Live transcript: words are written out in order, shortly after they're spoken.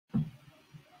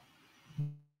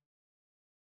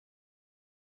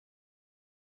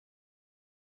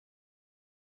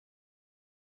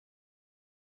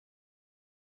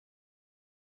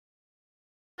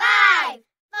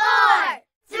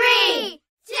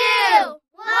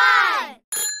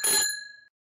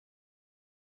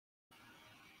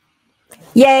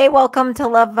Yay, welcome to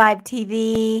Love Vibe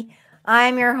TV.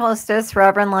 I'm your hostess,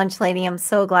 Reverend Lunchlady. I'm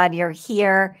so glad you're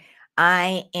here.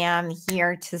 I am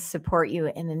here to support you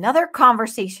in another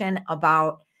conversation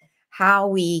about how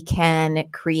we can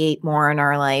create more in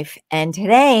our life. And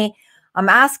today I'm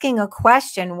asking a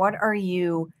question. What are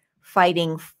you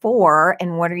fighting for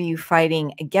and what are you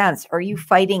fighting against? Are you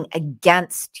fighting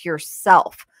against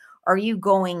yourself? Are you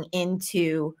going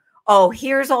into, oh,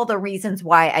 here's all the reasons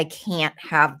why I can't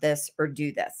have this or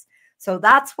do this? So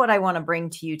that's what I want to bring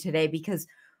to you today, because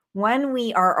when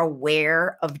we are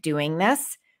aware of doing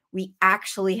this, we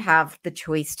actually have the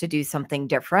choice to do something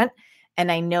different.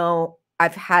 And I know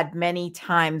I've had many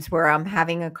times where I'm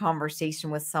having a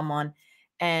conversation with someone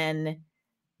and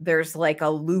there's like a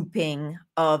looping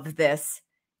of this.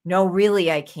 No,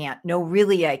 really, I can't. No,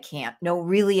 really, I can't. No,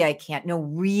 really, I can't. No,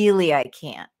 really, I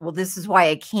can't. Well, this is why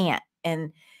I can't.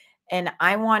 And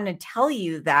I want to tell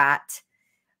you that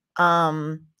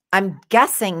I'm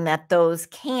guessing that those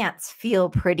can'ts feel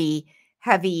pretty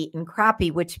heavy and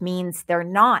crappy, which means they're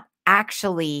not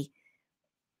actually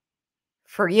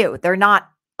for you. They're not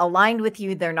aligned with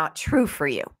you. They're not true for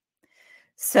you.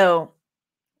 So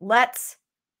let's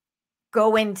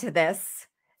go into this.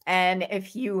 And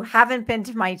if you haven't been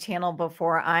to my channel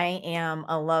before, I am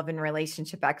a love and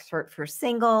relationship expert for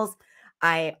singles.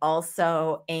 I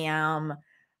also am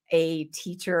a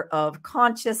teacher of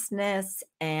consciousness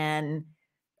and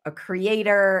a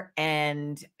creator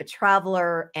and a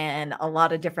traveler and a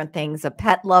lot of different things, a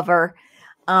pet lover.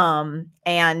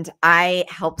 And I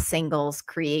help singles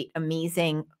create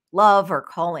amazing love or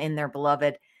call in their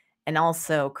beloved and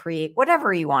also create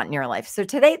whatever you want in your life. So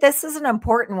today, this is an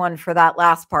important one for that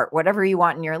last part, whatever you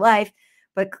want in your life,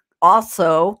 but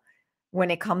also when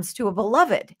it comes to a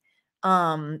beloved.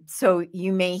 So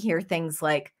you may hear things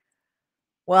like,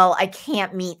 well, I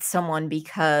can't meet someone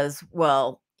because,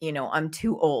 well, I'm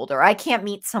too old, or I can't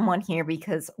meet someone here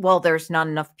because, well, there's not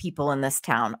enough people in this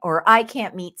town, or I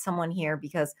can't meet someone here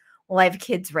because, well, I have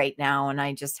kids right now and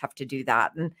I just have to do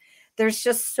that. And there's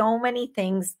just so many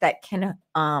things that can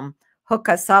hook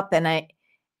us up. And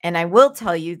I will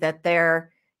tell you that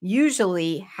they're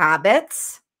usually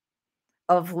habits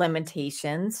of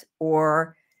limitations,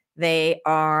 or they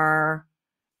are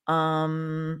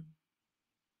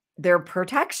they're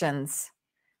protections.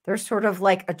 They're sort of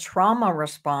like a trauma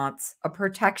response, a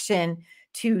protection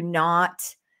to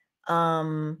not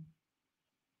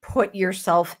put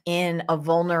yourself in a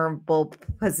vulnerable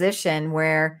position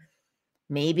where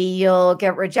maybe you'll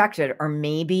get rejected, or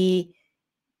maybe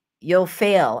you'll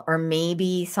fail, or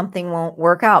maybe something won't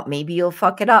work out. Maybe you'll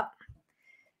fuck it up.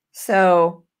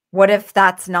 So, what if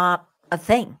that's not a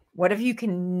thing? What if you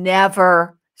can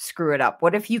never screw it up?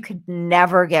 What if you could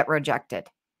never get rejected?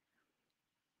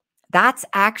 That's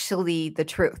actually the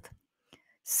truth.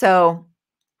 So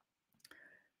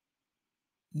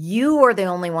you are the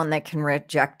only one that can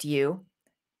reject you.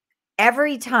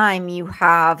 Every time you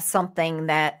have something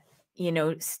that,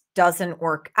 doesn't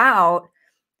work out,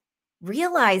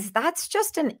 realize that's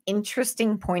just an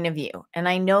interesting point of view. And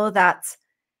I know that's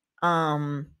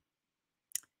it's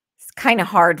kind of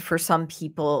hard for some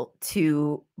people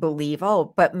to believe,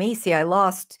 oh, but Macy, I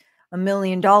lost $1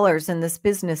 million in this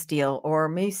business deal. Or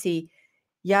Macy,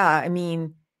 yeah, I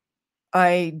mean,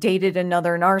 I dated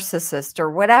another narcissist, or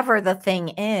whatever the thing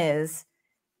is.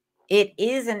 It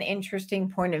is an interesting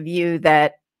point of view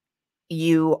that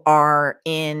you are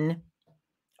in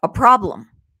a problem.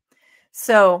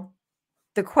 So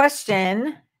the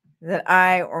question that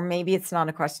or maybe it's not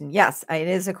a question. Yes, it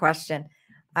is a question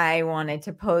I wanted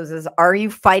to pose is, are you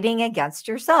fighting against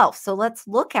yourself? So let's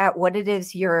look at what it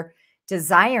is you're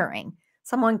desiring.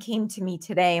 Someone came to me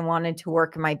today and wanted to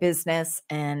work in my business,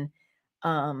 and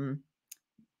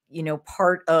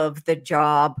part of the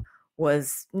job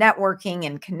was networking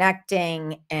and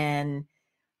connecting and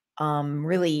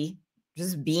really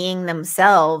just being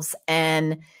themselves.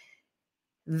 And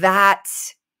that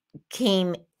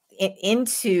came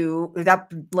into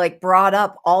that, like, brought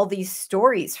up all these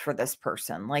stories for this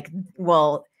person. Like,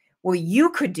 well, you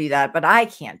could do that, but I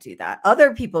can't do that.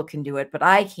 Other people can do it, but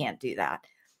I can't do that.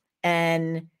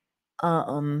 And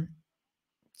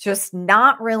just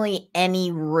not really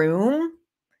any room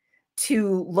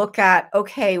to look at,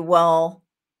 okay, well,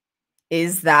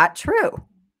 is that true?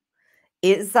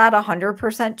 Is that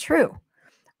 100% true?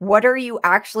 What are you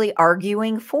actually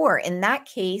arguing for? In that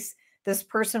case, this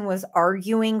person was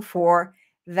arguing for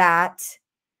that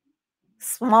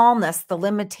smallness, the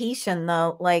limitation,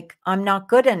 the like, I'm not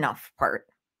good enough part.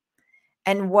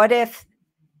 And what if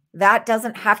that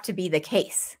doesn't have to be the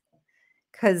case?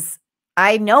 Because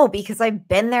I know, because I've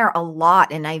been there a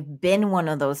lot, and I've been one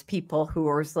of those people who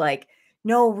was like,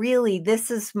 no, really,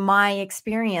 this is my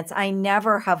experience. I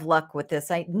never have luck with this.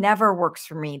 It never works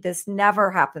for me. This never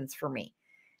happens for me.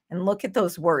 And look at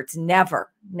those words,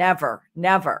 never, never,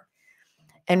 never.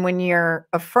 And when you're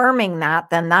affirming that,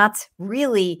 then that's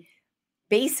really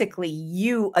basically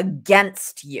you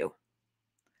against you.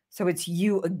 So it's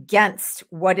you against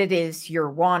what it is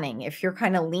you're wanting. If you're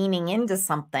kind of leaning into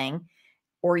something,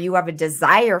 or you have a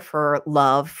desire for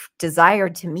love, desire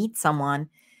to meet someone,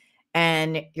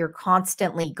 and you're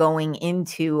constantly going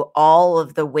into all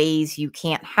of the ways you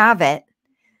can't have it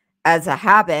as a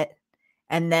habit,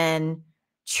 and then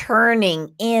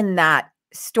churning in that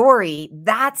story,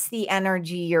 that's the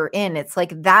energy you're in. It's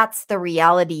like that's the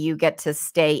reality you get to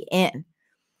stay in.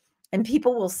 And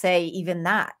people will say even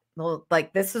that. Well,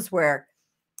 like this is where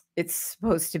it's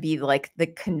supposed to be like the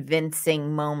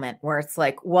convincing moment where it's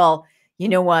like, well, you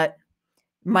know what?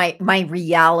 My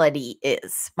reality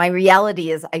is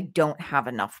I don't have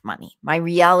enough money. My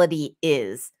reality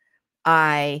is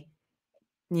I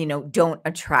don't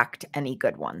attract any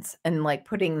good ones. And like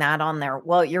putting that on there.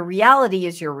 Well, your reality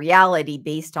is your reality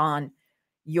based on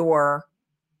your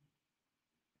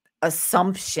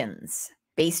assumptions,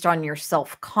 based on your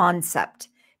self-concept,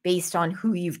 based on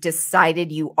who you've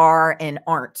decided you are and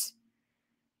aren't.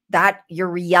 That your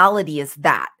reality is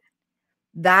that.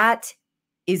 That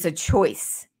is a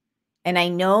choice. And I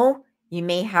know you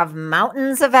may have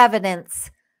mountains of evidence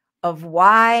of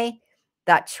why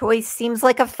that choice seems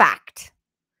like a fact,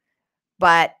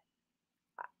 but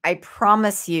I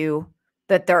promise you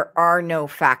that there are no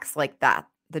facts like that.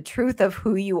 The truth of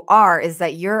who you are is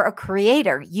that you're a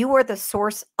creator. You are the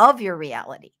source of your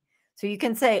reality. So you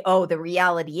can say, oh, the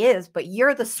reality is, but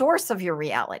you're the source of your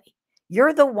reality.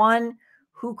 You're the one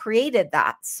who created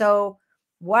that. So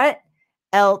what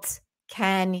else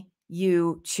can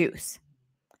you choose?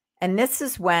 And this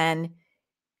is when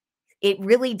it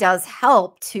really does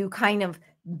help to kind of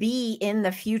be in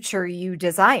the future you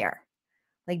desire.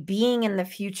 Like being in the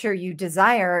future you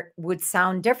desire would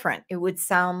sound different. It would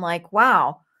sound like,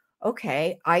 wow,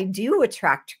 okay, I do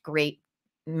attract great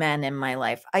men in my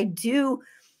life. I do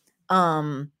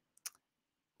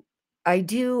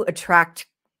attract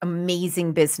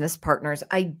amazing business partners.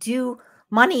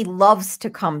 Money loves to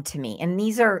come to me. And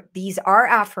these are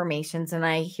affirmations. And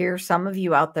I hear some of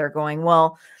you out there going,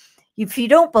 well, if you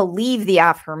don't believe the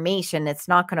affirmation, it's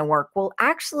not going to work. Well,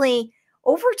 actually,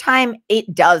 over time,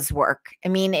 it does work. I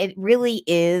mean, it really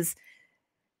is.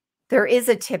 There is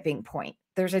a tipping point.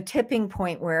 There's a tipping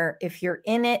point where if you're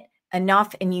in it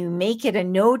enough and you make it a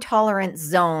no tolerance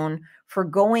zone for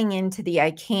going into the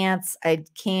I can't,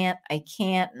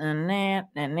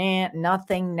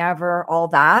 nothing, never, all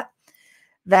that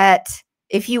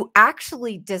if you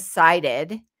actually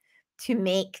decided to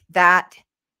make that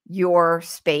your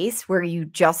space where you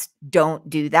just don't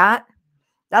do that,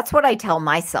 that's what I tell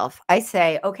myself. I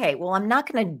say, okay, well, I'm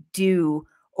not going to do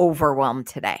overwhelm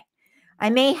today. I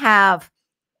may have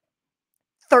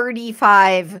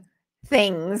 35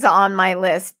 things on my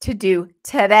list to do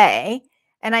today.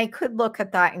 And I could look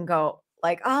at that and go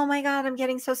like, oh my God, I'm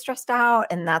getting so stressed out.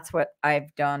 And that's what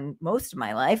I've done most of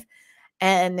my life.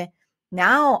 And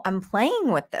now I'm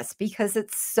playing with this because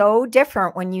it's so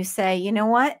different when you say, you know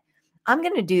what? I'm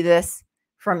going to do this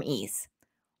from ease.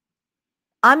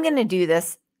 I'm going to do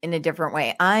this in a different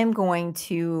way. I'm going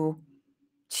to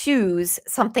choose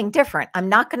something different. I'm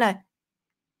not going to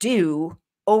do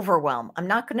overwhelm. I'm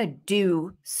not going to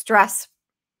do stress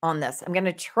on this. I'm going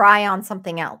to try on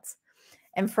something else.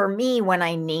 And for me, when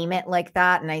I name it like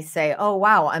that and I say, oh,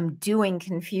 wow, I'm doing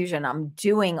confusion, I'm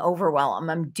doing overwhelm,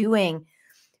 I'm doing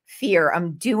fear,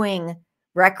 I'm doing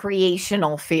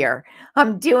recreational fear,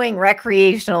 I'm doing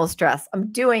recreational stress,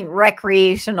 I'm doing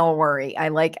recreational worry. I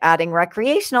like adding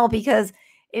recreational because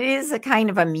it is a kind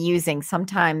of amusing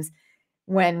sometimes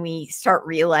when we start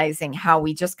realizing how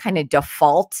we just kind of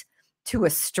default to a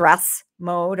stress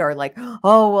mode or like,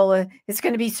 oh, well, it's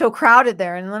going to be so crowded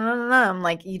there. And I'm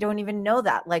like, you don't even know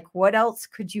that. Like, what else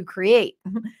could you create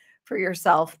for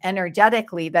yourself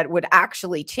energetically that would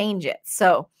actually change it?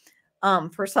 So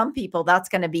for some people, that's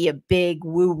going to be a big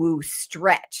woo woo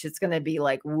stretch. It's going to be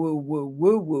like woo woo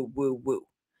woo woo woo woo.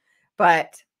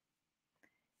 But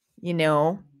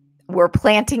we're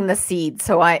planting the seed.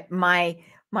 So my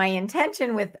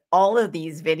intention with all of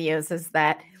these videos is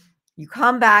that you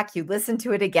come back, you listen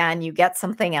to it again, you get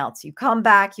something else. You come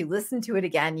back, you listen to it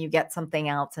again, you get something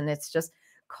else. And it's just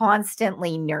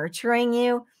constantly nurturing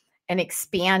you and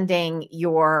expanding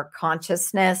your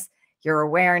consciousness, your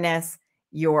awareness,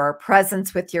 your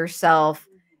presence with yourself,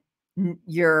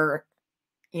 your,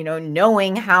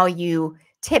 knowing how you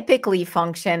typically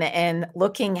function and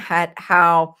looking at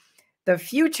how the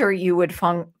future you would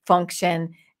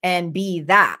function and be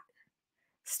that.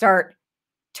 Start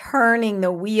turning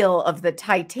the wheel of the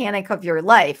Titanic of your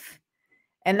life.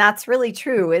 And that's really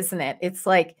true, isn't it? It's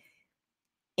like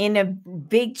in a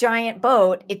big giant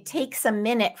boat, it takes a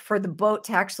minute for the boat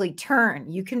to actually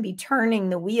turn. You can be turning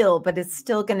the wheel, but it's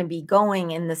still going to be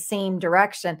going in the same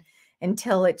direction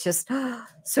until it just,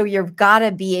 so you've got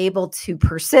to be able to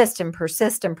persist and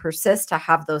persist and persist to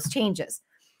have those changes.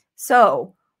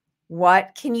 So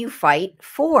what can you fight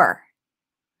for?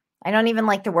 I don't even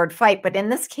like the word fight, but in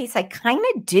this case, I kind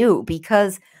of do,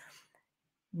 because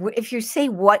if you say,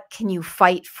 what can you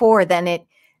fight for, then it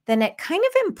kind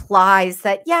of implies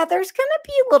that, yeah, there's going to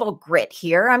be a little grit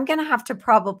here. I'm going to have to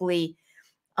probably,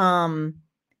 go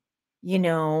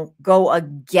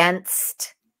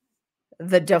against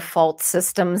the default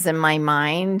systems in my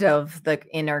mind of the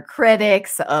inner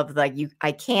critics of the,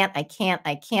 I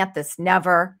can't, this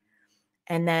never.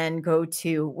 And then go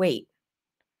to, wait,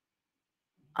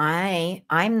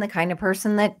 I'm the kind of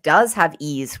person that does have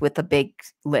ease with a big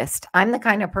list. I'm the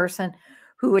kind of person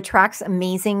who attracts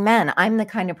amazing men. I'm the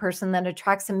kind of person that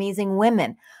attracts amazing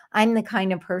women. I'm the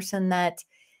kind of person that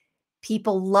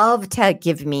people love to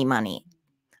give me money.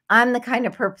 I'm the kind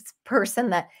of person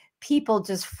that people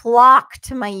just flock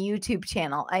to my YouTube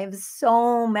channel. I have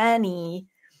so many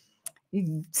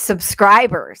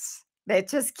subscribers that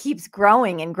just keeps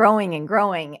growing and growing and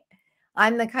growing.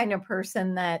 I'm the kind of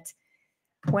person that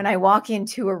when I walk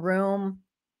into a room,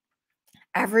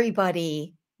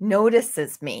 everybody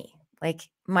notices me. Like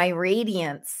my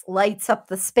radiance lights up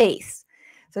the space.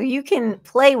 So you can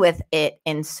play with it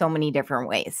in so many different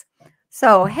ways.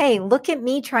 So, hey, look at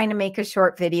me trying to make a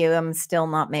short video I'm still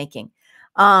not making.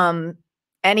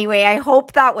 Anyway, I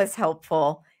hope that was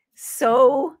helpful.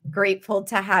 So grateful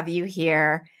to have you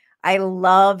here. I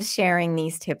love sharing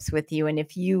these tips with you. And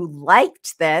if you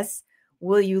liked this,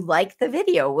 will you like the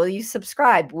video? Will you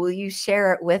subscribe? Will you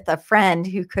share it with a friend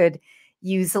who could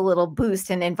use a little boost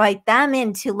and invite them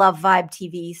into Love Vibe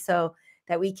TV so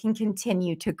that we can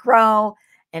continue to grow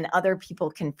and other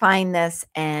people can find this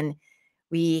and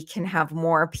we can have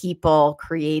more people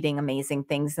creating amazing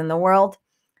things in the world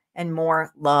and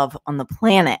more love on the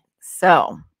planet.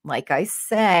 So, like I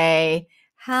say,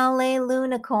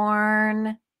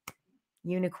 hallelujah,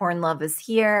 unicorn love is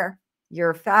here.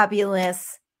 You're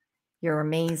fabulous. You're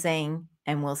amazing.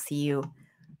 And we'll see you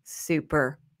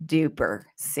super duper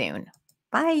soon.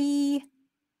 Bye.